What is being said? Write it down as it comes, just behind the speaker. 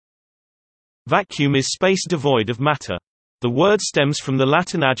Vacuum is space devoid of matter. The word stems from the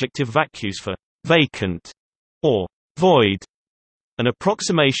Latin adjective vacuus for vacant or void. An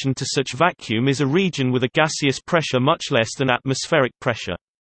approximation to such vacuum is a region with a gaseous pressure much less than atmospheric pressure.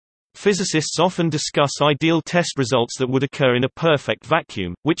 Physicists often discuss ideal test results that would occur in a perfect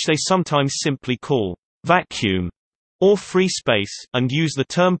vacuum, which they sometimes simply call vacuum or free space, and use the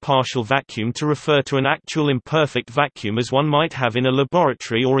term partial vacuum to refer to an actual imperfect vacuum as one might have in a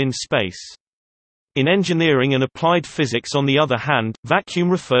laboratory or in space. In engineering and applied physics, on the other hand, vacuum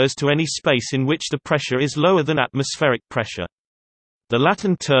refers to any space in which the pressure is lower than atmospheric pressure. The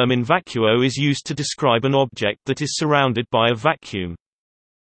Latin term in vacuo is used to describe an object that is surrounded by a vacuum.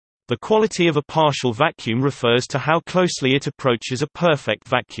 The quality of a partial vacuum refers to how closely it approaches a perfect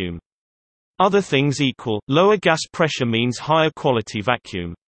vacuum. Other things equal, lower gas pressure means higher quality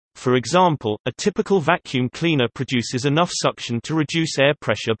vacuum. For example, a typical vacuum cleaner produces enough suction to reduce air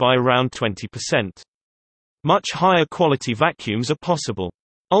pressure by around 20%. Much higher quality vacuums are possible.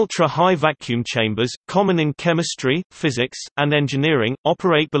 Ultra-high vacuum chambers, common in chemistry, physics, and engineering,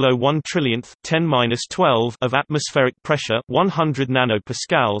 operate below 1/10 (10^-12) of atmospheric pressure, 100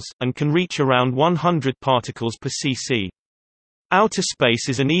 nanopascals, and can reach around 100 particles per cc. Outer space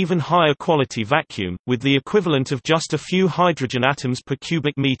is an even higher quality vacuum, with the equivalent of just a few hydrogen atoms per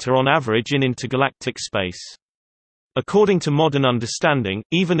cubic meter on average in intergalactic space. According to modern understanding,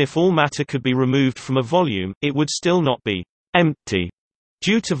 even if all matter could be removed from a volume, it would still not be empty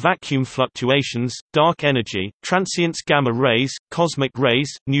due to vacuum fluctuations, dark energy, transients, gamma rays, cosmic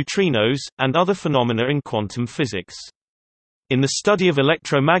rays, neutrinos, and other phenomena in quantum physics. In the study of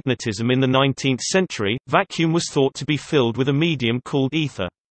electromagnetism in the 19th century, vacuum was thought to be filled with a medium called ether.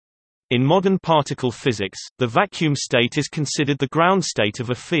 In modern particle physics, the vacuum state is considered the ground state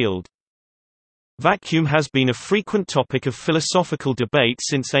of a field. Vacuum has been a frequent topic of philosophical debate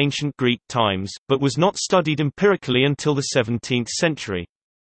since ancient Greek times, but was not studied empirically until the 17th century.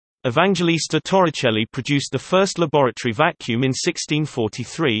 Evangelista Torricelli produced the first laboratory vacuum in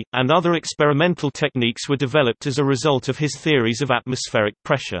 1643, and other experimental techniques were developed as a result of his theories of atmospheric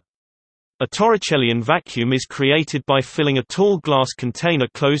pressure. A Torricellian vacuum is created by filling a tall glass container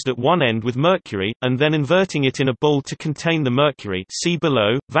closed at one end with mercury, and then inverting it in a bowl to contain the mercury. See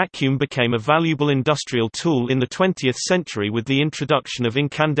below. Vacuum became a valuable industrial tool in the 20th century with the introduction of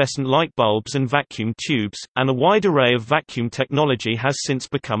incandescent light bulbs and vacuum tubes, and a wide array of vacuum technology has since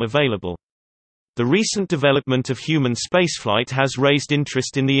become available. The recent development of human spaceflight has raised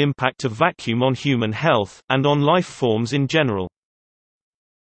interest in the impact of vacuum on human health, and on life forms in general.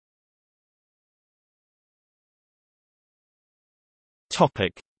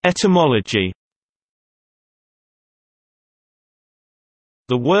 Etymology.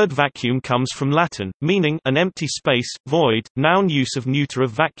 The word vacuum comes from Latin, meaning an empty space, void, noun use of neuter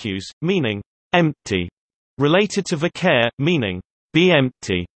of vacuus, meaning empty, related to vacare, meaning be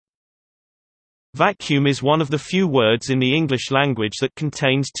empty. Vacuum is one of the few words in the English language that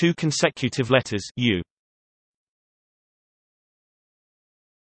contains two consecutive letters u.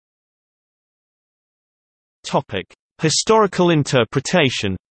 Historical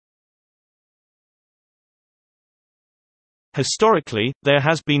interpretation. Historically, there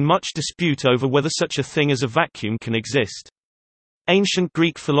has been much dispute over whether such a thing as a vacuum can exist. Ancient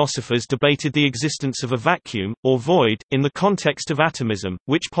Greek philosophers debated the existence of a vacuum, or void, in the context of atomism,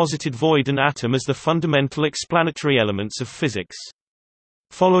 which posited void and atom as the fundamental explanatory elements of physics.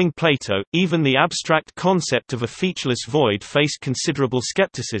 Following Plato, even the abstract concept of a featureless void faced considerable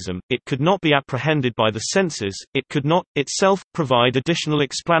skepticism. It could not be apprehended by the senses, it could not, itself, provide additional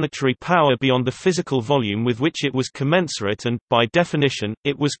explanatory power beyond the physical volume with which it was commensurate and, by definition,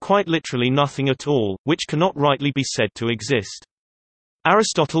 it was quite literally nothing at all, which cannot rightly be said to exist.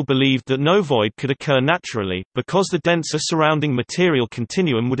 Aristotle believed that no void could occur naturally, because the denser surrounding material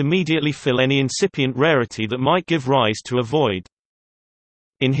continuum would immediately fill any incipient rarity that might give rise to a void.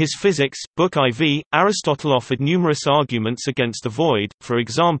 In his Physics, Book IV, Aristotle offered numerous arguments against the void, for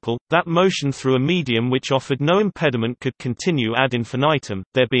example, that motion through a medium which offered no impediment could continue ad infinitum,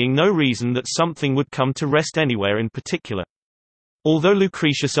 there being no reason that something would come to rest anywhere in particular. Although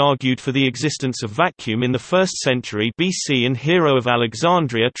Lucretius argued for the existence of vacuum in the 1st century BC and Hero of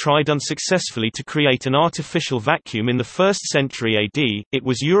Alexandria tried unsuccessfully to create an artificial vacuum in the 1st century AD, it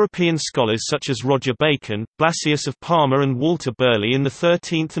was European scholars such as Roger Bacon, Blasius of Parma and Walter Burley in the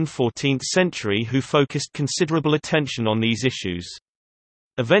 13th and 14th century who focused considerable attention on these issues.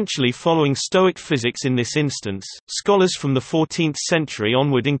 Eventually following Stoic physics in this instance, scholars from the 14th century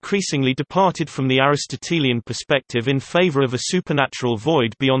onward increasingly departed from the Aristotelian perspective in favor of a supernatural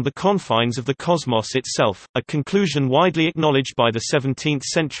void beyond the confines of the cosmos itself, a conclusion widely acknowledged by the 17th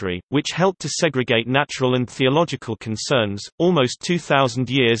century, which helped to segregate natural and theological concerns. Almost 2,000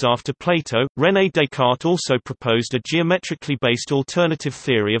 years after Plato, René Descartes also proposed a geometrically based alternative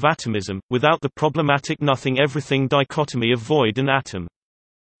theory of atomism, without the problematic nothing-everything dichotomy of void and atom.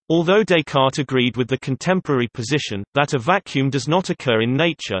 Although Descartes agreed with the contemporary position, that a vacuum does not occur in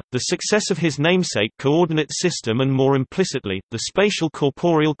nature, the success of his namesake coordinate system and more implicitly, the spatial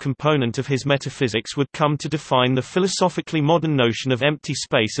corporeal component of his metaphysics would come to define the philosophically modern notion of empty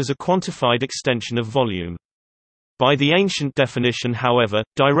space as a quantified extension of volume. By the ancient definition, however,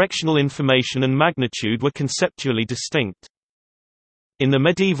 directional information and magnitude were conceptually distinct. In the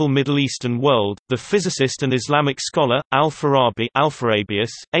medieval Middle Eastern world, the physicist and Islamic scholar, al-Farabi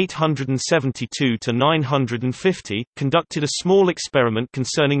 (872–950), conducted a small experiment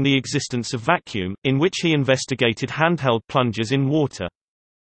concerning the existence of vacuum, in which he investigated handheld plungers in water.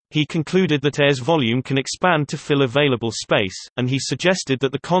 He concluded that air's volume can expand to fill available space, and he suggested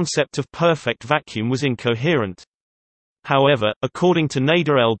that the concept of perfect vacuum was incoherent. However, according to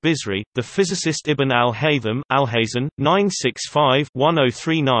Nader el-Bizri, the physicist Ibn al-Haytham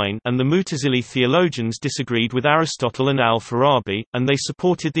 (965–1039) and the Mu'tazili theologians disagreed with Aristotle and al-Farabi, and they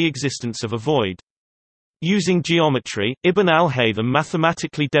supported the existence of a void. Using geometry, Ibn al-Haytham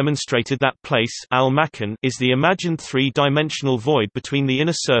mathematically demonstrated that place al-makan is the imagined three-dimensional void between the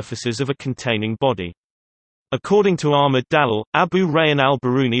inner surfaces of a containing body. According to Ahmad Dalal, Abu Rayyan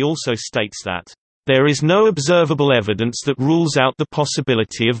al-Biruni also states that there is no observable evidence that rules out the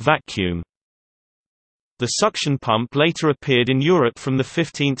possibility of vacuum. The suction pump later appeared in Europe from the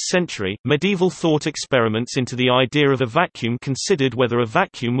 15th century. Medieval thought experiments into the idea of a vacuum considered whether a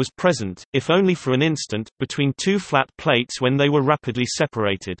vacuum was present, if only for an instant, between two flat plates when they were rapidly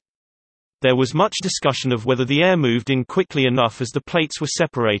separated. There was much discussion of whether the air moved in quickly enough as the plates were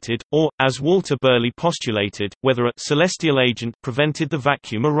separated, or, as Walter Burley postulated, whether a celestial agent prevented the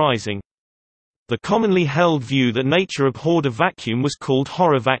vacuum arising. The commonly held view that nature abhorred a vacuum was called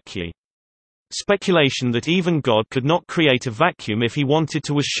horror vacui. Speculation that even God could not create a vacuum if he wanted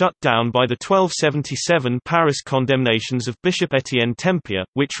to was shut down by the 1277 Paris condemnations of Bishop Étienne Tempier,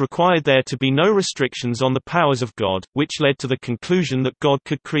 which required there to be no restrictions on the powers of God, which led to the conclusion that God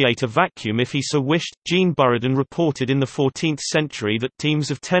could create a vacuum if he so wished. Jean Buridan reported in the 14th century that teams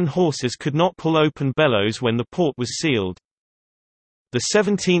of 10 horses could not pull open bellows when the port was sealed. The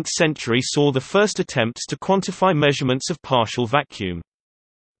 17th century saw the first attempts to quantify measurements of partial vacuum.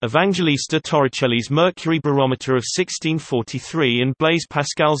 Evangelista Torricelli's mercury barometer of 1643 and Blaise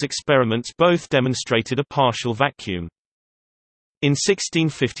Pascal's experiments both demonstrated a partial vacuum. In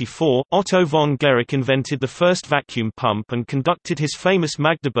 1654, Otto von Guericke invented the first vacuum pump and conducted his famous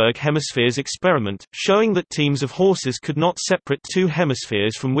Magdeburg hemispheres experiment, showing that teams of horses could not separate two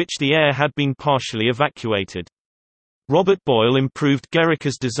hemispheres from which the air had been partially evacuated. Robert Boyle improved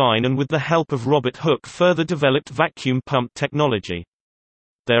Guericke's design and with the help of Robert Hooke further developed vacuum pump technology.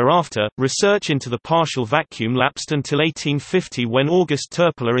 Thereafter, research into the partial vacuum lapsed until 1850 when August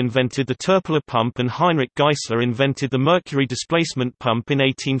Toepler invented the Toepler pump and Heinrich Geissler invented the mercury displacement pump in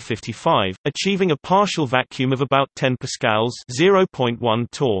 1855, achieving a partial vacuum of about 10 pascals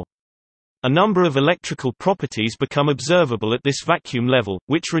 (0.1 torr). A number of electrical properties become observable at this vacuum level,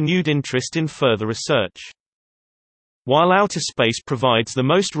 which renewed interest in further research. While outer space provides the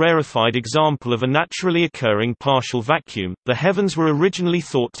most rarefied example of a naturally occurring partial vacuum, the heavens were originally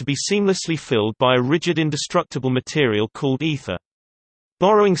thought to be seamlessly filled by a rigid indestructible material called ether.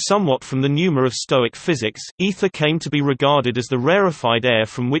 Borrowing somewhat from the pneuma of Stoic physics, ether came to be regarded as the rarefied air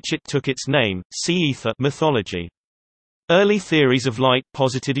from which it took its name. See ether mythology. Early theories of light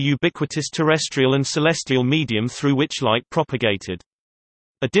posited a ubiquitous terrestrial and celestial medium through which light propagated.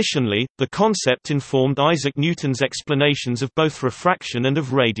 Additionally, the concept informed Isaac Newton's explanations of both refraction and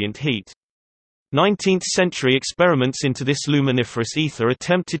of radiant heat. 19th-century experiments into this luminiferous ether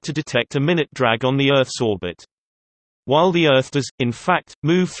attempted to detect a minute drag on the Earth's orbit. While the Earth does, in fact,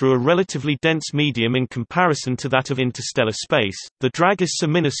 move through a relatively dense medium in comparison to that of interstellar space, the drag is so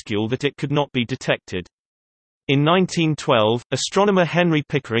minuscule that it could not be detected. In 1912, astronomer Henry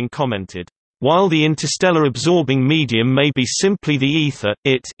Pickering commented, "While the interstellar absorbing medium may be simply the ether,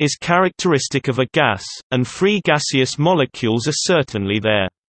 it is characteristic of a gas, and free gaseous molecules are certainly there."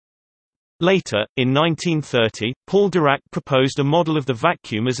 Later, in 1930, Paul Dirac proposed a model of the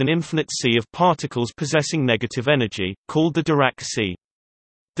vacuum as an infinite sea of particles possessing negative energy, called the Dirac sea.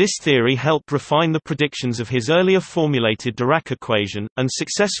 This theory helped refine the predictions of his earlier formulated Dirac equation, and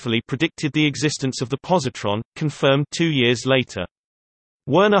successfully predicted the existence of the positron, confirmed 2 years later.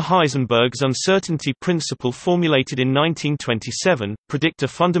 Werner Heisenberg's uncertainty principle, formulated in 1927, predict a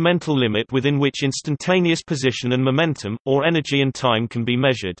fundamental limit within which instantaneous position and momentum, or energy and time, can be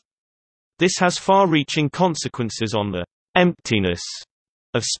measured. This has far-reaching consequences on the emptiness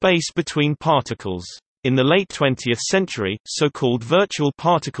of space between particles. In the late 20th century, so-called virtual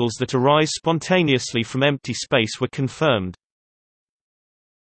particles that arise spontaneously from empty space were confirmed.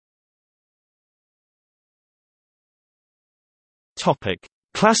 Topic: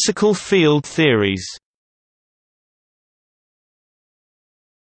 Classical field theories.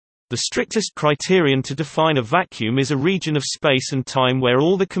 The strictest criterion to define a vacuum is a region of space and time where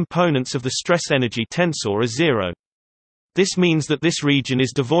all the components of the stress-energy tensor are zero. This means that this region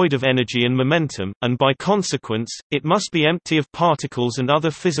is devoid of energy and momentum, and by consequence, it must be empty of particles and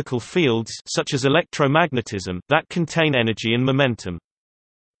other physical fields such as electromagnetism that contain energy and momentum.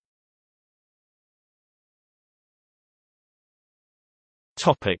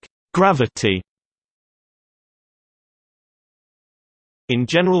 Topic: Gravity. In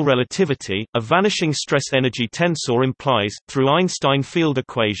general relativity, a vanishing stress-energy tensor implies, through Einstein field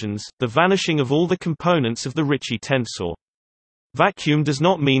equations, the vanishing of all the components of the Ricci tensor. Vacuum does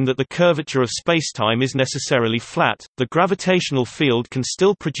not mean that the curvature of spacetime is necessarily flat. The gravitational field can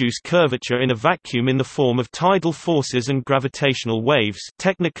still produce curvature in a vacuum in the form of tidal forces and gravitational waves.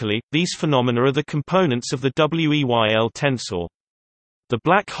 Technically, these phenomena are the components of the Weyl tensor. The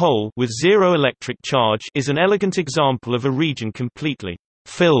black hole with zero electric charge is an elegant example of a region completely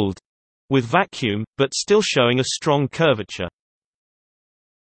filled with vacuum, but still showing a strong curvature.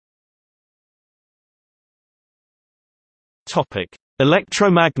 Topic: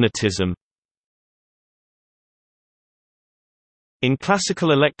 Electromagnetism. In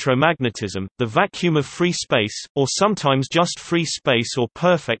classical electromagnetism, the vacuum of free space, or sometimes just free space or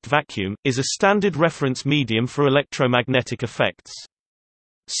perfect vacuum, is a standard reference medium for electromagnetic effects.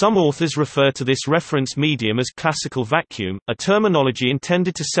 Some authors refer to this reference medium as classical vacuum, a terminology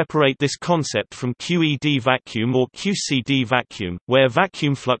intended to separate this concept from QED vacuum or QCD vacuum, where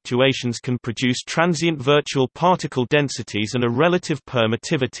vacuum fluctuations can produce transient virtual particle densities and a relative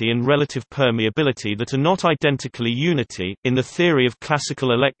permittivity and relative permeability that are not identically unity. In the theory of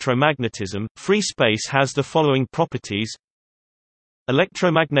classical electromagnetism, free space has the following properties.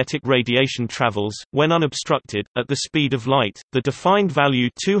 Electromagnetic radiation travels, when unobstructed, at the speed of light, the defined value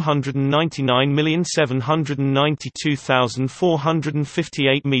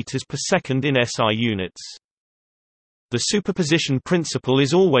 299,792,458 meters per second in SI units. The superposition principle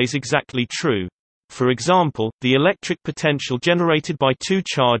is always exactly true. For example, the electric potential generated by two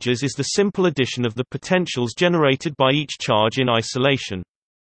charges is the simple addition of the potentials generated by each charge in isolation.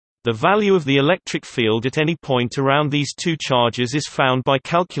 The value of the electric field at any point around these two charges is found by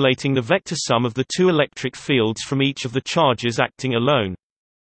calculating the vector sum of the two electric fields from each of the charges acting alone.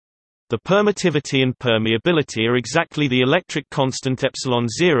 The permittivity and permeability are exactly the electric constant epsilon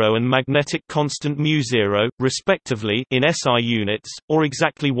 0 and magnetic constant μ0, respectively, in SI units, or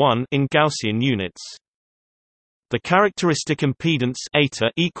exactly 1 in Gaussian units. The characteristic impedance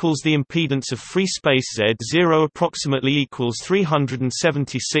eta equals the impedance of free space Z0 approximately equals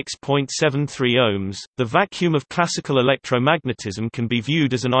 376.73 ohms. The vacuum of classical electromagnetism can be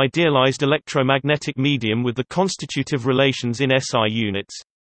viewed as an idealized electromagnetic medium with the constitutive relations in SI units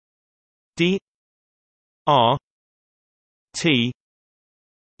d r t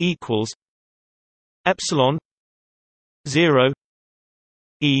equals epsilon 0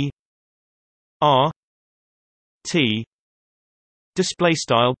 e r T display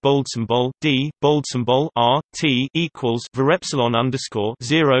style bold symbol D bold symbol R T equals var epsilon underscore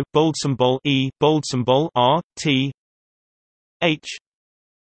 0 bold symbol E bold symbol R T H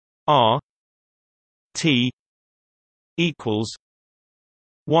R T equals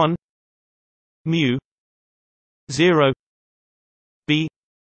 1 mu 0 B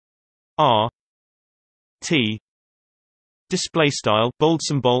R T display style bold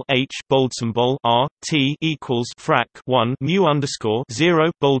symbol H bold symbol R T equals frac 1 mu underscore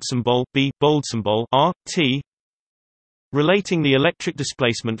 0 bold symbol B bold symbol R T, relating the electric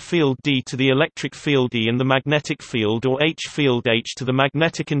displacement field D to the electric field E and the magnetic field or H field H to the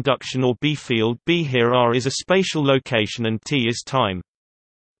magnetic induction or B field B. Here R is a spatial location and T is time.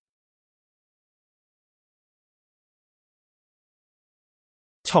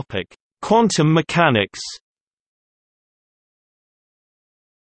 Topic: Quantum mechanics.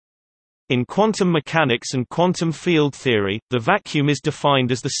 In quantum mechanics and quantum field theory, the vacuum is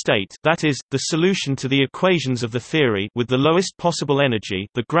defined as the state, that is, the solution to the equations of the theory, with the lowest possible energy,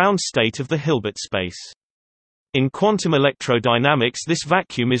 the ground state of the Hilbert space. In quantum electrodynamics, this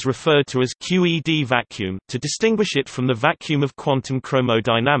vacuum is referred to as QED vacuum, to distinguish it from the vacuum of quantum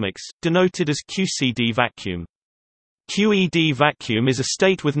chromodynamics, denoted as QCD vacuum. QED vacuum is a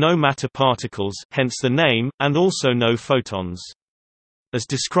state with no matter particles, hence the name, and also no photons. As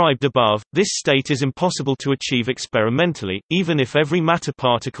described above, this state is impossible to achieve experimentally. Even if every matter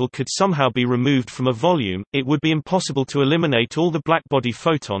particle could somehow be removed from a volume, it would be impossible to eliminate all the blackbody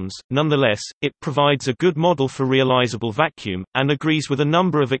photons. Nonetheless, it provides a good model for realizable vacuum, and agrees with a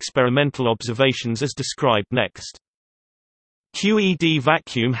number of experimental observations as described next. QED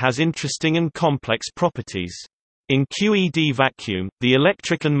vacuum has interesting and complex properties. In QED vacuum, the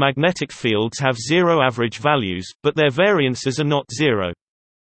electric and magnetic fields have zero average values, but their variances are not zero.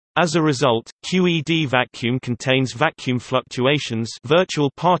 As a result, QED vacuum contains vacuum fluctuations, virtual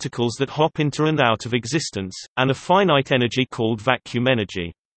particles that hop into and out of existence, and a finite energy called vacuum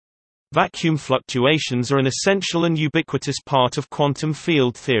energy. Vacuum fluctuations are an essential and ubiquitous part of quantum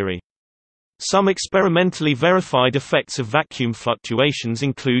field theory. Some experimentally verified effects of vacuum fluctuations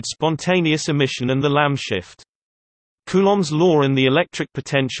include spontaneous emission and the Lamb shift. Coulomb's law and the electric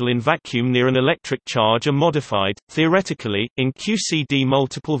potential in vacuum near an electric charge are modified. Theoretically, in QCD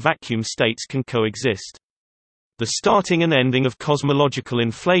multiple vacuum states can coexist. The starting and ending of cosmological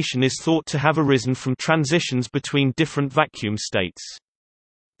inflation is thought to have arisen from transitions between different vacuum states.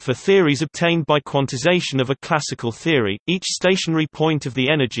 For theories obtained by quantization of a classical theory, each stationary point of the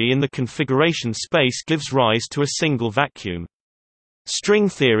energy in the configuration space gives rise to a single vacuum. String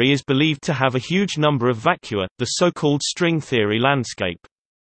theory is believed to have a huge number of vacua, the so-called string theory landscape.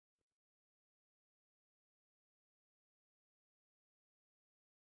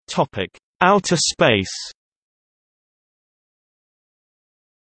 Topic: Outer space.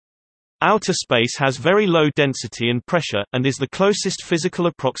 Outer space has very low density and pressure, and is the closest physical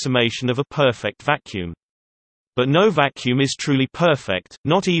approximation of a perfect vacuum. But no vacuum is truly perfect,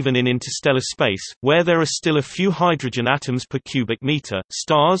 not even in interstellar space, where there are still a few hydrogen atoms per cubic meter.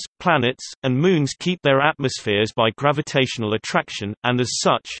 Stars, planets, and moons keep their atmospheres by gravitational attraction, and as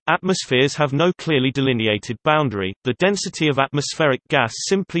such, atmospheres have no clearly delineated boundary. The density of atmospheric gas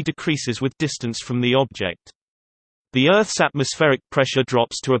simply decreases with distance from the object. The Earth's atmospheric pressure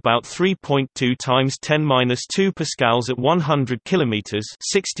drops to about 3.2 times 10⁻² pascals at 100 kilometers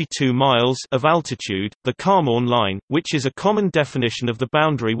 (62 miles) of altitude, the Kármán line, which is a common definition of the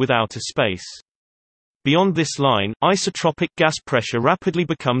boundary with outer space. Beyond this line, isotropic gas pressure rapidly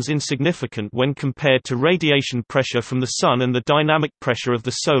becomes insignificant when compared to radiation pressure from the Sun and the dynamic pressure of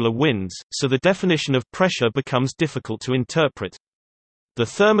the solar winds, so the definition of pressure becomes difficult to interpret. The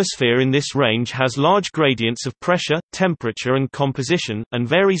thermosphere in this range has large gradients of pressure, temperature and composition, and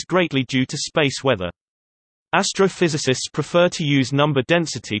varies greatly due to space weather. Astrophysicists prefer to use number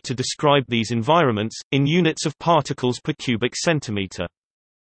density to describe these environments, in units of particles per cubic centimeter.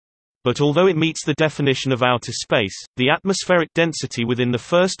 But although it meets the definition of outer space, the atmospheric density within the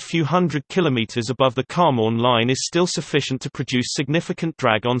first few hundred kilometers above the Kármán line is still sufficient to produce significant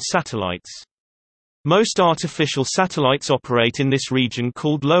drag on satellites. Most artificial satellites operate in this region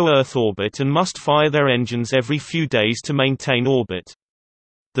called low Earth orbit and must fire their engines every few days to maintain orbit.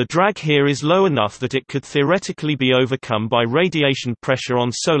 The drag here is low enough that it could theoretically be overcome by radiation pressure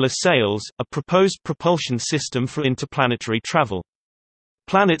on solar sails, a proposed propulsion system for interplanetary travel.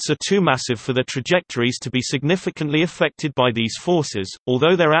 Planets are too massive for their trajectories to be significantly affected by these forces,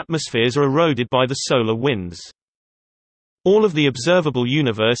 although their atmospheres are eroded by the solar winds. All of the observable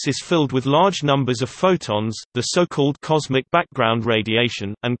universe is filled with large numbers of photons, the so-called cosmic background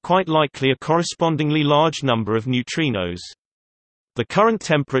radiation, and quite likely a correspondingly large number of neutrinos. The current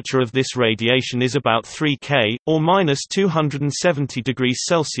temperature of this radiation is about 3 K, or -270 degrees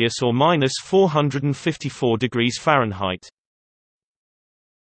Celsius or -454 degrees Fahrenheit.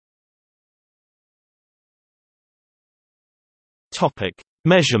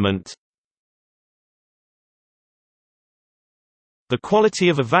 Measurement. The quality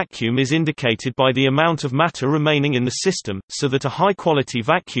of a vacuum is indicated by the amount of matter remaining in the system, so that a high-quality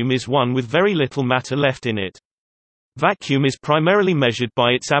vacuum is one with very little matter left in it. Vacuum is primarily measured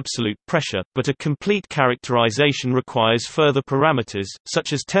by its absolute pressure, but a complete characterization requires further parameters,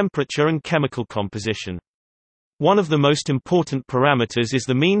 such as temperature and chemical composition. One of the most important parameters is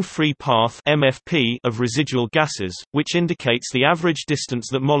the mean free path (MFP) of residual gases, which indicates the average distance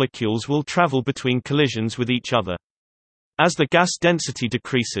that molecules will travel between collisions with each other. As the gas density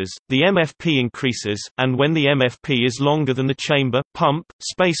decreases, the MFP increases, and when the MFP is longer than the chamber, pump,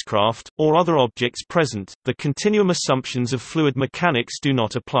 spacecraft, or other objects present, the continuum assumptions of fluid mechanics do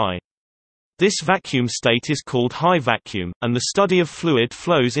not apply. This vacuum state is called high vacuum, and the study of fluid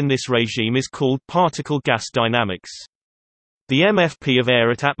flows in this regime is called particle gas dynamics. The MFP of air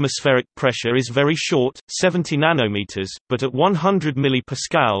at atmospheric pressure is very short, 70 nanometers, but at 100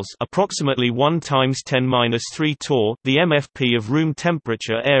 millipascals, approximately 1 × 10⁻³ torr, the MFP of room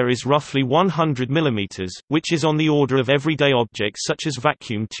temperature air is roughly 100 millimeters, which is on the order of everyday objects such as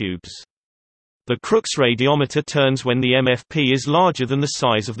vacuum tubes. The Crookes radiometer turns when the MFP is larger than the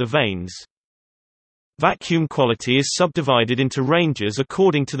size of the vanes. Vacuum quality is subdivided into ranges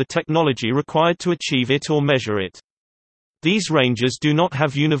according to the technology required to achieve it or measure it. These ranges do not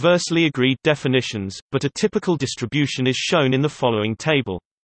have universally agreed definitions, but a typical distribution is shown in the following table.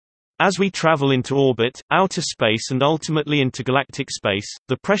 As we travel into orbit, outer space and ultimately intergalactic space,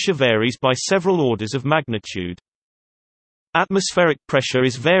 the pressure varies by several orders of magnitude. Atmospheric pressure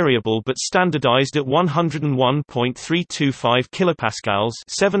is variable but standardized at 101.325 kilopascals,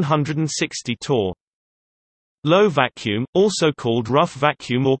 760 torr. Low vacuum, also called rough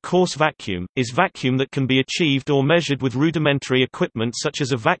vacuum or coarse vacuum, is vacuum that can be achieved or measured with rudimentary equipment such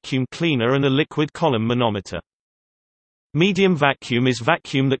as a vacuum cleaner and a liquid column manometer. Medium vacuum is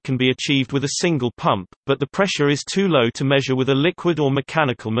vacuum that can be achieved with a single pump, but the pressure is too low to measure with a liquid or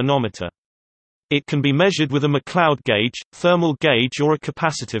mechanical manometer. It can be measured with a McLeod gauge, thermal gauge or a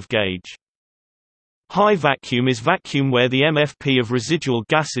capacitive gauge. High vacuum is vacuum where the MFP of residual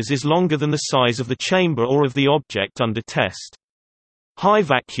gases is longer than the size of the chamber or of the object under test. High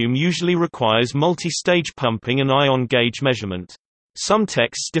vacuum usually requires multi-stage pumping and ion gauge measurement. Some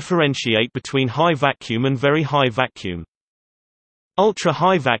texts differentiate between high vacuum and very high vacuum.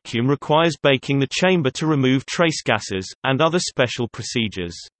 Ultra-high vacuum requires baking the chamber to remove trace gases, and other special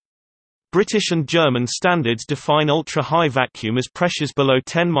procedures. British and German standards define ultra-high vacuum as pressures below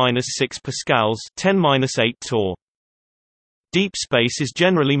 10⁻⁶ pascals, 10⁻⁸ torr. Deep space is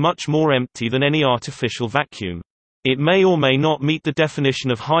generally much more empty than any artificial vacuum. It may or may not meet the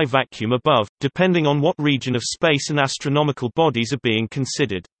definition of high vacuum above, depending on what region of space and astronomical bodies are being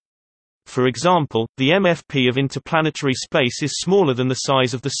considered. For example, the MFP of interplanetary space is smaller than the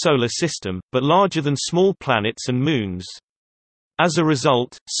size of the Solar System, but larger than small planets and moons. As a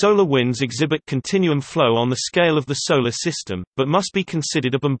result, solar winds exhibit continuum flow on the scale of the Solar System, but must be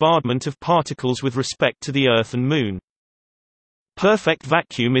considered a bombardment of particles with respect to the Earth and Moon. Perfect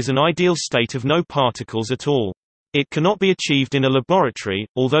vacuum is an ideal state of no particles at all. It cannot be achieved in a laboratory,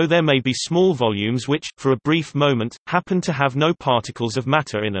 although there may be small volumes which, for a brief moment, happen to have no particles of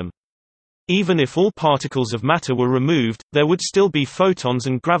matter in them. Even if all particles of matter were removed, there would still be photons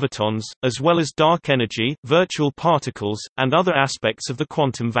and gravitons, as well as dark energy, virtual particles, and other aspects of the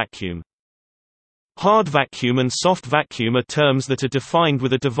quantum vacuum. Hard vacuum and soft vacuum are terms that are defined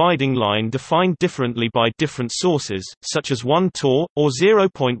with a dividing line defined differently by different sources, such as 1 torr, or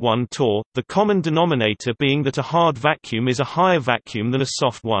 0.1 torr, the common denominator being that a hard vacuum is a higher vacuum than a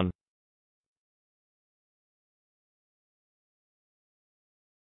soft one.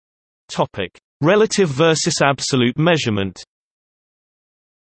 Relative versus absolute measurement.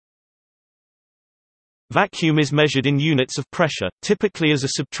 Vacuum is measured in units of pressure, typically as a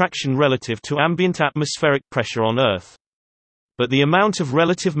subtraction relative to ambient atmospheric pressure on Earth. But the amount of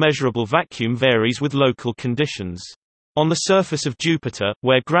relative measurable vacuum varies with local conditions. On the surface of Jupiter,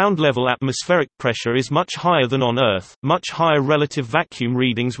 where ground-level atmospheric pressure is much higher than on Earth, much higher relative vacuum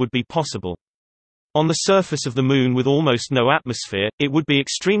readings would be possible. On the surface of the Moon with almost no atmosphere, it would be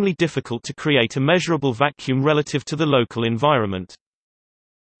extremely difficult to create a measurable vacuum relative to the local environment.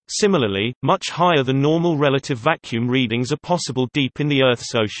 Similarly, much higher than normal relative vacuum readings are possible deep in the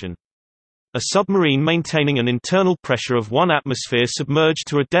Earth's ocean. A submarine maintaining an internal pressure of 1 atmosphere submerged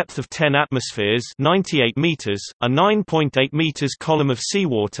to a depth of 10 atmospheres 98 meters, a 9.8 meters column of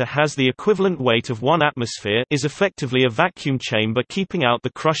seawater has the equivalent weight of 1 atmosphere is effectively a vacuum chamber keeping out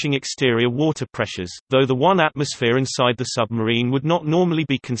the crushing exterior water pressures, though the 1 atmosphere inside the submarine would not normally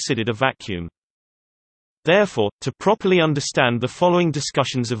be considered a vacuum. Therefore, to properly understand the following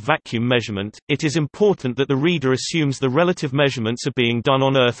discussions of vacuum measurement, it is important that the reader assumes the relative measurements are being done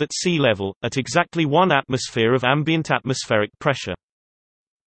on Earth at sea level, at exactly 1 atmosphere of ambient atmospheric pressure.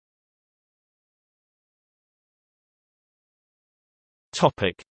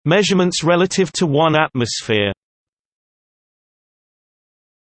 Measurements relative to 1 atmosphere.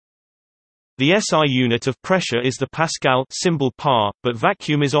 The SI unit of pressure is the pascal symbol par, but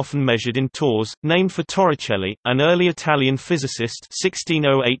vacuum is often measured in torrs, named for Torricelli, an early Italian physicist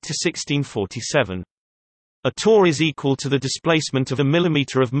 1608–1647. A torr is equal to the displacement of a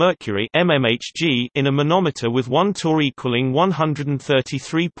millimeter of mercury mmHg in a manometer with 1 torr equaling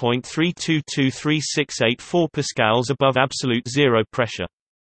 133.3223684 pascals above absolute zero pressure.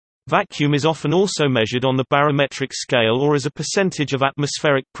 Vacuum is often also measured on the barometric scale or as a percentage of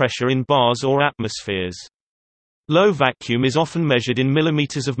atmospheric pressure in bars or atmospheres. Low vacuum is often measured in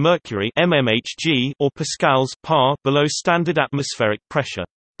millimeters of mercury mmHg or pascals par below standard atmospheric pressure.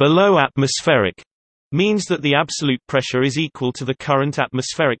 Below atmospheric means that the absolute pressure is equal to the current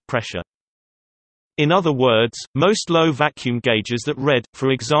atmospheric pressure. In other words, most low vacuum gauges that read,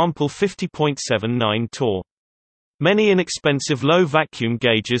 for example 50.79 torr. Many inexpensive low vacuum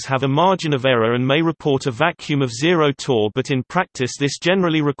gauges have a margin of error and may report a vacuum of 0 torr, but in practice this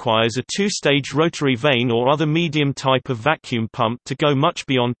generally requires a two-stage rotary vane or other medium type of vacuum pump to go much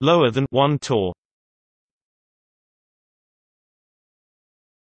beyond, lower than 1 torr.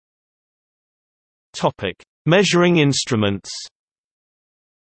 Measuring instruments.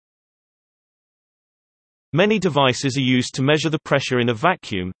 Many devices are used to measure the pressure in a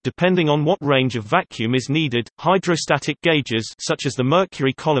vacuum, depending on what range of vacuum is needed. Hydrostatic gauges, such as the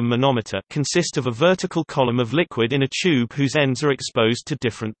mercury column manometer, consist of a vertical column of liquid in a tube whose ends are exposed to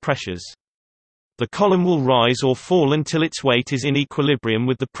different pressures. The column will rise or fall until its weight is in equilibrium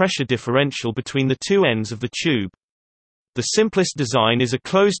with the pressure differential between the two ends of the tube. The simplest design is a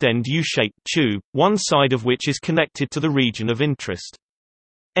closed-end U-shaped tube, one side of which is connected to the region of interest.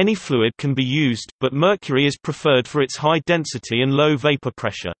 Any fluid can be used, but mercury is preferred for its high density and low vapor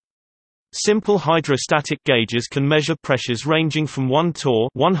pressure. Simple hydrostatic gauges can measure pressures ranging from 1 torr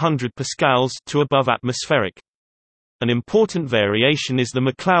 100 pascals to above atmospheric. An important variation is the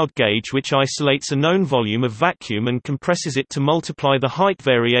McLeod gauge, which isolates a known volume of vacuum and compresses it to multiply the height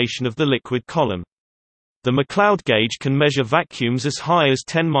variation of the liquid column. The McLeod gauge can measure vacuums as high as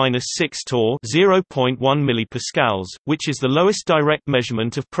 10⁻⁶ torr (0.1 millipascals), which is the lowest direct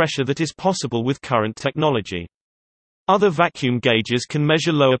measurement of pressure that is possible with current technology. Other vacuum gauges can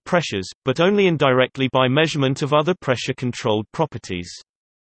measure lower pressures, but only indirectly by measurement of other pressure-controlled properties.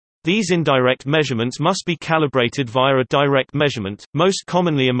 These indirect measurements must be calibrated via a direct measurement, most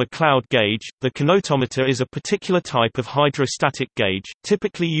commonly a McLeod gauge. The kinetometer is a particular type of hydrostatic gauge,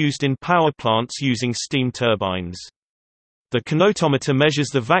 typically used in power plants using steam turbines. The kinetometer measures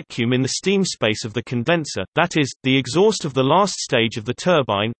the vacuum in the steam space of the condenser, that is, the exhaust of the last stage of the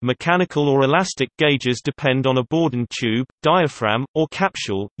turbine. Mechanical or elastic gauges depend on a Bourdon tube, diaphragm, or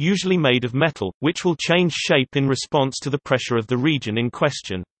capsule, usually made of metal, which will change shape in response to the pressure of the region in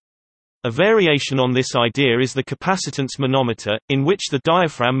question. A variation on this idea is the capacitance manometer, in which the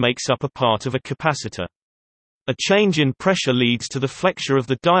diaphragm makes up a part of a capacitor. A change in pressure leads to the flexure of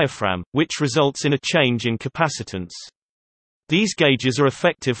the diaphragm, which results in a change in capacitance. These gauges are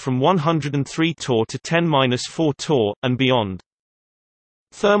effective from 103 torr to 10⁻⁴ torr, and beyond.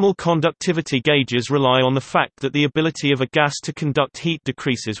 Thermal conductivity gauges rely on the fact that the ability of a gas to conduct heat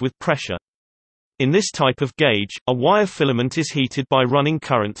decreases with pressure. In this type of gauge, a wire filament is heated by running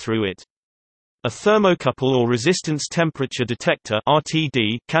current through it. A thermocouple or resistance temperature detector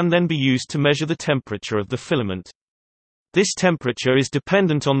 (RTD) can then be used to measure the temperature of the filament. This temperature is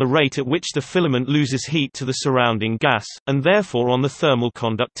dependent on the rate at which the filament loses heat to the surrounding gas, and therefore on the thermal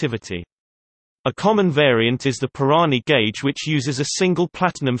conductivity. A common variant is the Pirani gauge, which uses a single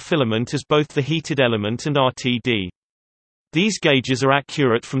platinum filament as both the heated element and RTD. These gauges are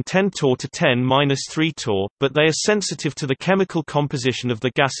accurate from 10 torr to 10⁻³ torr, but they are sensitive to the chemical composition of the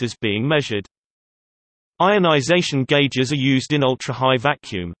gases being measured. Ionization gauges are used in ultra-high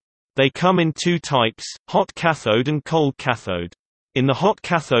vacuum. They come in two types, hot cathode and cold cathode. In the hot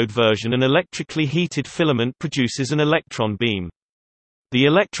cathode version, an electrically heated filament produces an electron beam. The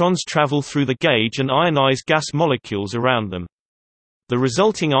electrons travel through the gauge and ionize gas molecules around them. The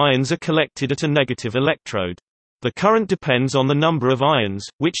resulting ions are collected at a negative electrode. The current depends on the number of ions,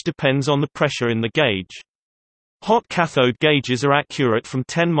 which depends on the pressure in the gauge. Hot cathode gauges are accurate from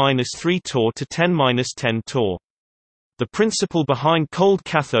 10⁻³ torr to 10⁻⁻10 torr. The principle behind cold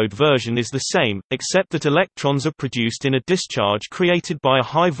cathode version is the same, except that electrons are produced in a discharge created by a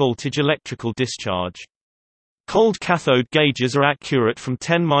high-voltage electrical discharge. Cold cathode gauges are accurate from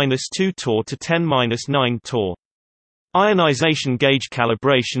 10⁻² torr to 10⁻⁹ torr. Ionization gauge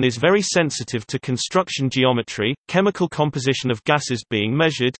calibration is very sensitive to construction geometry, chemical composition of gases being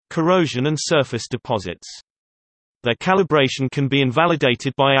measured, corrosion and surface deposits. Their calibration can be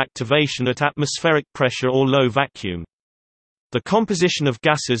invalidated by activation at atmospheric pressure or low vacuum. The composition of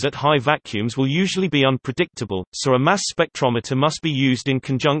gases at high vacuums will usually be unpredictable, so a mass spectrometer must be used in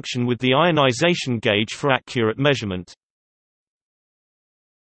conjunction with the ionization gauge for accurate measurement.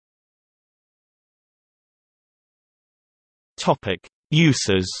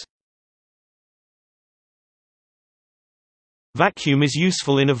 Uses. Vacuum is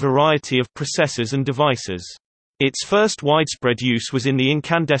useful in a variety of processes and devices. Its first widespread use was in the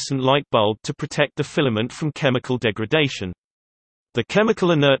incandescent light bulb to protect the filament from chemical degradation. The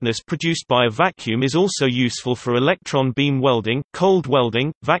chemical inertness produced by a vacuum is also useful for electron beam welding, cold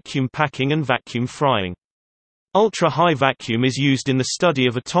welding, vacuum packing and vacuum frying. Ultra-high vacuum is used in the study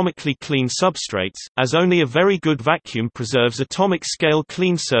of atomically clean substrates, as only a very good vacuum preserves atomic-scale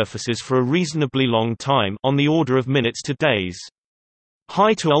clean surfaces for a reasonably long time, on the order of minutes to days.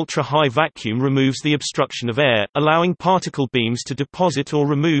 High to ultra-high vacuum removes the obstruction of air, allowing particle beams to deposit or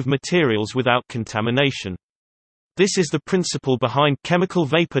remove materials without contamination. This is the principle behind chemical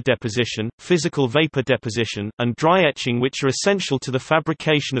vapor deposition, physical vapor deposition, and dry etching, which are essential to the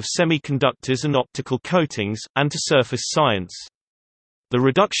fabrication of semiconductors and optical coatings, and to surface science. The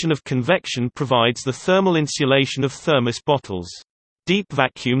reduction of convection provides the thermal insulation of thermos bottles. Deep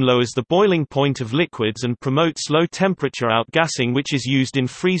vacuum lowers the boiling point of liquids and promotes low-temperature outgassing, which is used in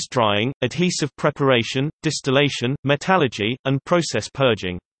freeze drying, adhesive preparation, distillation, metallurgy, and process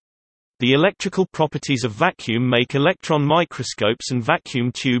purging. The electrical properties of vacuum make electron microscopes and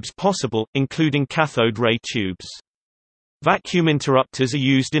vacuum tubes possible, including cathode ray tubes. Vacuum interrupters are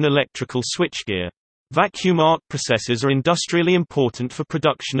used in electrical switchgear. Vacuum arc processes are industrially important for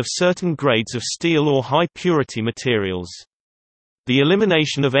production of certain grades of steel or high-purity materials. The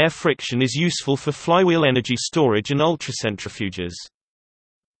elimination of air friction is useful for flywheel energy storage and ultracentrifuges.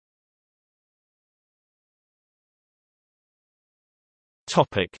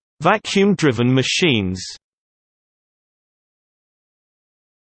 Vacuum-driven machines.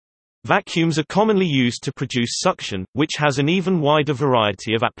 Vacuums are commonly used to produce suction, which has an even wider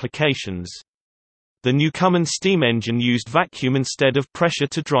variety of applications. The Newcomen steam engine used vacuum instead of pressure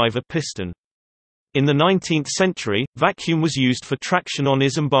to drive a piston. In the 19th century, vacuum was used for traction on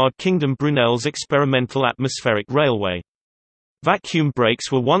Isambard Kingdom Brunel's experimental atmospheric railway. Vacuum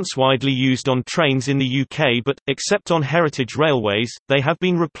brakes were once widely used on trains in the UK, but, except on heritage railways, they have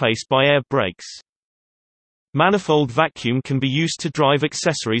been replaced by air brakes. Manifold vacuum can be used to drive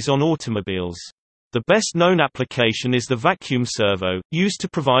accessories on automobiles. The best-known application is the vacuum servo, used to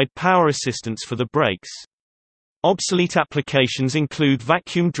provide power assistance for the brakes. Obsolete applications include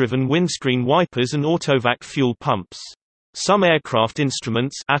vacuum-driven windscreen wipers and autovac fuel pumps. Some aircraft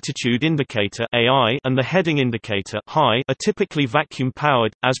instruments, attitude indicator (AI) and the heading indicator (HI) are typically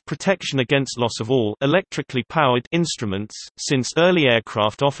vacuum-powered, as protection against loss of all electrically powered instruments, since early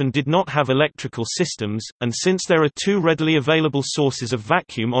aircraft often did not have electrical systems, and since there are two readily available sources of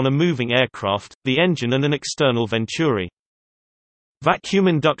vacuum on a moving aircraft, the engine and an external venturi. Vacuum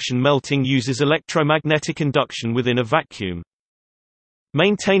induction melting uses electromagnetic induction within a vacuum.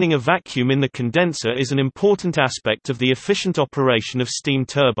 Maintaining a vacuum in the condenser is an important aspect of the efficient operation of steam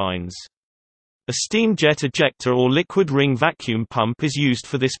turbines. A steam jet ejector or liquid ring vacuum pump is used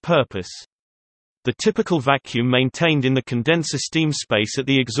for this purpose. The typical vacuum maintained in the condenser steam space at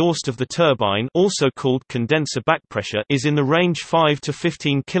the exhaust of the turbine, also called condenser backpressure, is in the range 5 to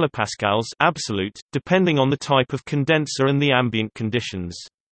 15 kilopascals absolute, depending on the type of condenser and the ambient conditions.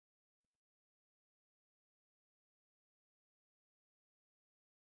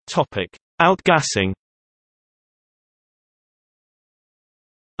 Outgassing.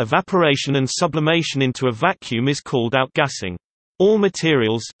 Evaporation and sublimation into a vacuum is called outgassing. All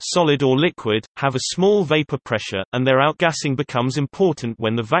materials, solid or liquid, have a small vapor pressure, and their outgassing becomes important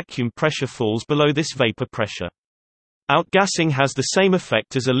when the vacuum pressure falls below this vapor pressure. Outgassing has the same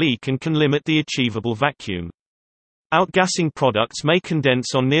effect as a leak and can limit the achievable vacuum. Outgassing products may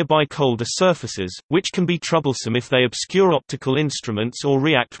condense on nearby colder surfaces, which can be troublesome if they obscure optical instruments or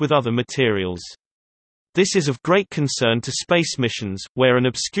react with other materials. This is of great concern to space missions, where an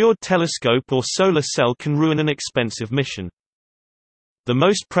obscured telescope or solar cell can ruin an expensive mission. The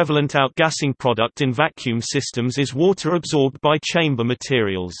most prevalent outgassing product in vacuum systems is water absorbed by chamber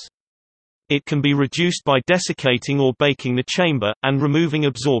materials. It can be reduced by desiccating or baking the chamber, and removing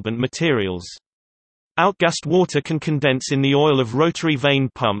absorbent materials. Outgassed water can condense in the oil of rotary vane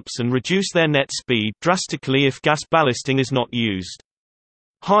pumps and reduce their net speed drastically if gas ballasting is not used.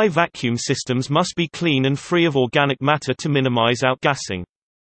 High vacuum systems must be clean and free of organic matter to minimize outgassing.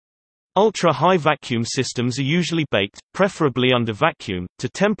 Ultra-high vacuum systems are usually baked, preferably under vacuum, to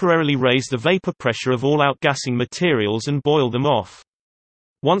temporarily raise the vapor pressure of all outgassing materials and boil them off.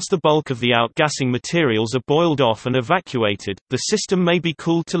 Once the bulk of the outgassing materials are boiled off and evacuated, the system may be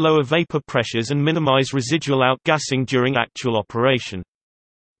cooled to lower vapor pressures and minimize residual outgassing during actual operation.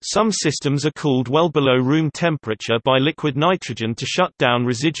 Some systems are cooled well below room temperature by liquid nitrogen to shut down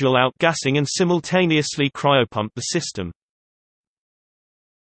residual outgassing and simultaneously cryopump the system.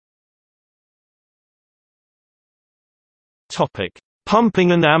 Topic: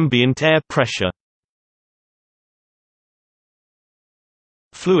 Pumping and ambient air pressure.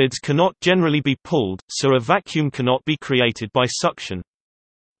 Fluids cannot generally be pulled, so a vacuum cannot be created by suction.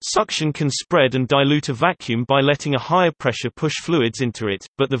 Suction can spread and dilute a vacuum by letting a higher pressure push fluids into it,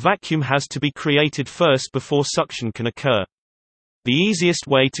 but the vacuum has to be created first before suction can occur. The easiest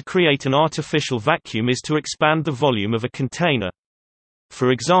way to create an artificial vacuum is to expand the volume of a container.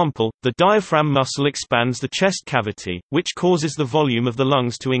 For example, the diaphragm muscle expands the chest cavity, which causes the volume of the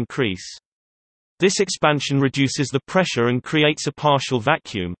lungs to increase. This expansion reduces the pressure and creates a partial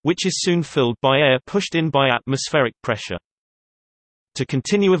vacuum, which is soon filled by air pushed in by atmospheric pressure. To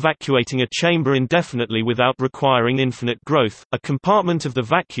continue evacuating a chamber indefinitely without requiring infinite growth, a compartment of the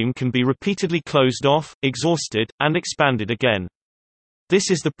vacuum can be repeatedly closed off, exhausted, and expanded again. This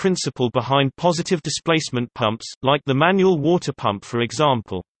is the principle behind positive displacement pumps, like the manual water pump for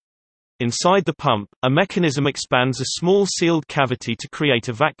example. Inside the pump, a mechanism expands a small sealed cavity to create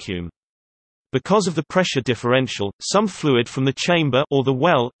a vacuum. Because of the pressure differential, some fluid from the chamber or the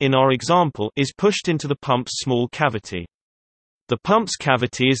well, in our example, is pushed into the pump's small cavity. The pump's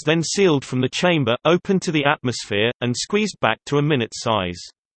cavity is then sealed from the chamber, opened to the atmosphere, and squeezed back to a minute size.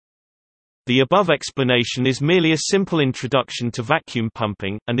 The above explanation is merely a simple introduction to vacuum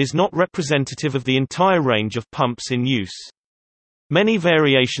pumping, and is not representative of the entire range of pumps in use. Many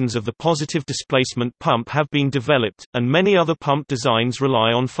variations of the positive displacement pump have been developed, and many other pump designs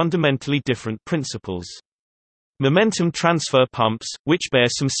rely on fundamentally different principles. Momentum transfer pumps, which bear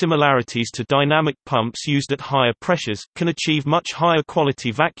some similarities to dynamic pumps used at higher pressures, can achieve much higher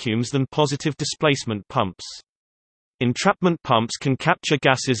quality vacuums than positive displacement pumps. Entrapment pumps can capture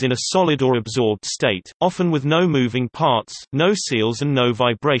gases in a solid or absorbed state, often with no moving parts, no seals and no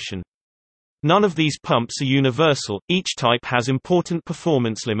vibration. None of these pumps are universal, each type has important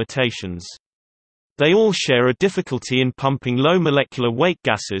performance limitations. They all share a difficulty in pumping low molecular weight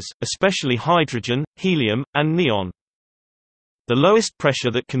gases, especially hydrogen, helium, and neon. The lowest pressure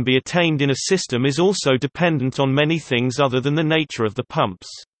that can be attained in a system is also dependent on many things other than the nature of the pumps.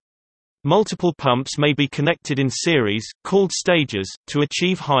 Multiple pumps may be connected in series, called stages, to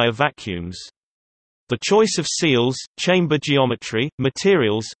achieve higher vacuums. The choice of seals, chamber geometry,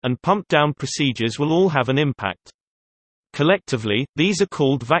 materials, and pump-down procedures will all have an impact. Collectively, these are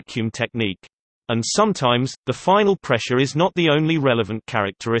called vacuum technique. And sometimes, the final pressure is not the only relevant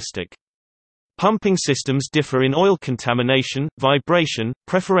characteristic. Pumping systems differ in oil contamination, vibration,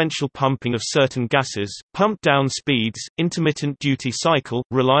 preferential pumping of certain gases, pump-down speeds, intermittent duty cycle,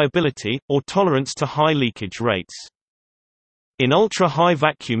 reliability, or tolerance to high leakage rates. In ultra-high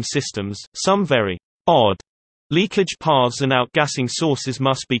vacuum systems, some very odd leakage paths and outgassing sources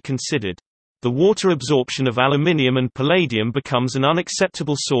must be considered. The water absorption of aluminium and palladium becomes an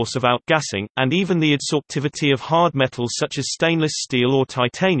unacceptable source of outgassing, and even the adsorptivity of hard metals such as stainless steel or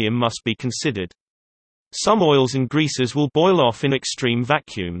titanium must be considered. Some oils and greases will boil off in extreme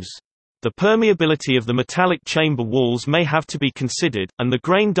vacuums. The permeability of the metallic chamber walls may have to be considered, and the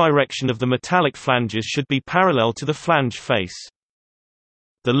grain direction of the metallic flanges should be parallel to the flange face.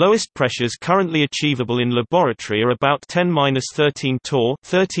 The lowest pressures currently achievable in laboratory are about 10-13 torr,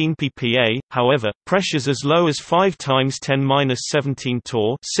 13 ppa. However, pressures as low as 5 times 10-17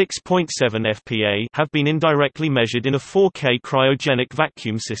 torr, 6.7 fpa, have been indirectly measured in a 4K cryogenic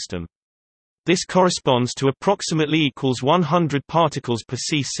vacuum system. This corresponds to approximately equals 100 particles per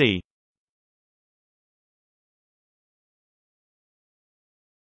cc.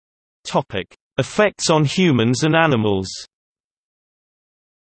 Topic: Effects on humans and animals.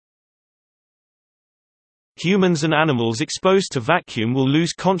 Humans and animals exposed to vacuum will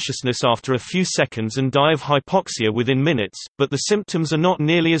lose consciousness after a few seconds and die of hypoxia within minutes, but the symptoms are not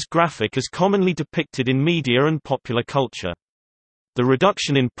nearly as graphic as commonly depicted in media and popular culture. The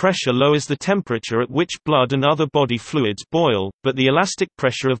reduction in pressure lowers the temperature at which blood and other body fluids boil, but the elastic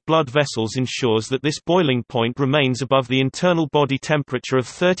pressure of blood vessels ensures that this boiling point remains above the internal body temperature of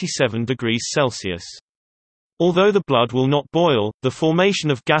 37 degrees Celsius. Although the blood will not boil, the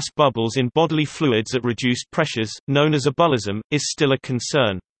formation of gas bubbles in bodily fluids at reduced pressures, known as ebullism, is still a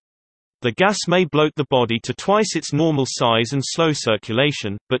concern. The gas may bloat the body to twice its normal size and slow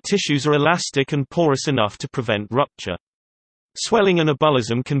circulation, but tissues are elastic and porous enough to prevent rupture. Swelling and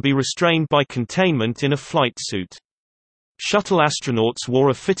ebullism can be restrained by containment in a flight suit. Shuttle astronauts wore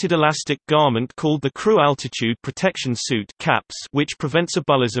a fitted elastic garment called the Crew Altitude Protection Suit (CAPS), which prevents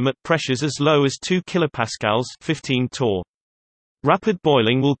ebullism at pressures as low as 2 kilopascals (15 torr). Rapid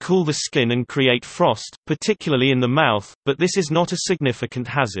boiling will cool the skin and create frost, particularly in the mouth, but this is not a significant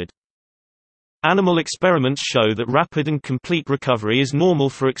hazard. Animal experiments show that rapid and complete recovery is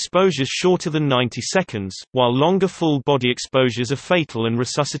normal for exposures shorter than 90 seconds, while longer full-body exposures are fatal and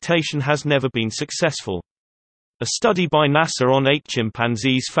resuscitation has never been successful. A study by NASA on 8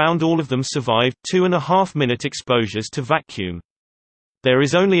 chimpanzees found all of them survived 2.5-minute exposures to vacuum. There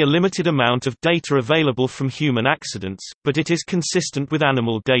is only a limited amount of data available from human accidents, but it is consistent with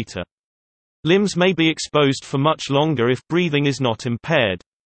animal data. Limbs may be exposed for much longer if breathing is not impaired.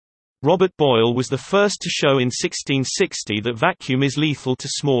 Robert Boyle was the first to show in 1660 that vacuum is lethal to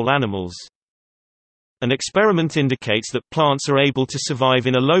small animals. An experiment indicates that plants are able to survive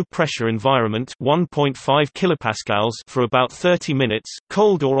in a low-pressure environment 1.5 kilopascals for about 30 minutes.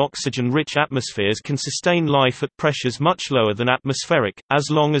 Cold or oxygen-rich atmospheres can sustain life at pressures much lower than atmospheric, as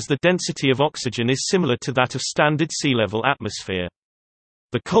long as the density of oxygen is similar to that of standard sea-level atmosphere.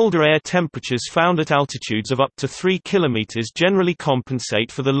 The colder air temperatures found at altitudes of up to 3 km generally compensate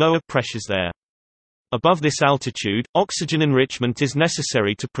for the lower pressures there. Above this altitude, oxygen enrichment is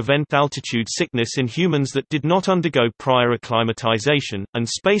necessary to prevent altitude sickness in humans that did not undergo prior acclimatization, and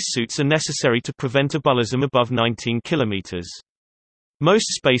spacesuits are necessary to prevent abulism above 19 km. Most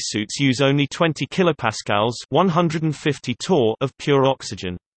spacesuits use only 20 kilopascals (150 torr) of pure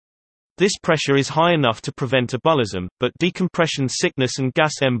oxygen. This pressure is high enough to prevent abulism, but decompression sickness and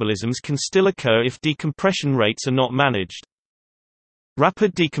gas embolisms can still occur if decompression rates are not managed.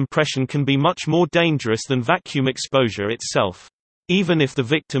 Rapid decompression can be much more dangerous than vacuum exposure itself. Even if the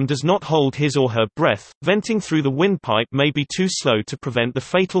victim does not hold his or her breath, venting through the windpipe may be too slow to prevent the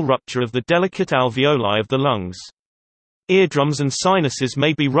fatal rupture of the delicate alveoli of the lungs. Eardrums and sinuses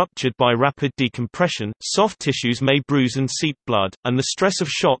may be ruptured by rapid decompression, soft tissues may bruise and seep blood, and the stress of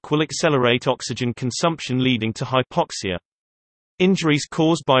shock will accelerate oxygen consumption leading to hypoxia. Injuries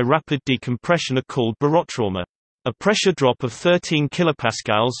caused by rapid decompression are called barotrauma. A pressure drop of 13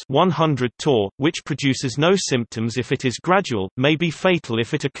 kilopascals 100 torr, which produces no symptoms if it is gradual, may be fatal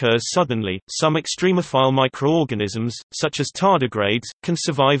if it occurs suddenly. Some extremophile microorganisms, such as tardigrades, can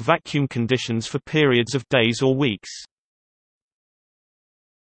survive vacuum conditions for periods of days or weeks.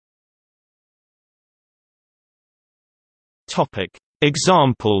 Topic: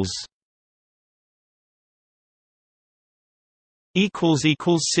 Examples.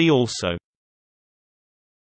 See also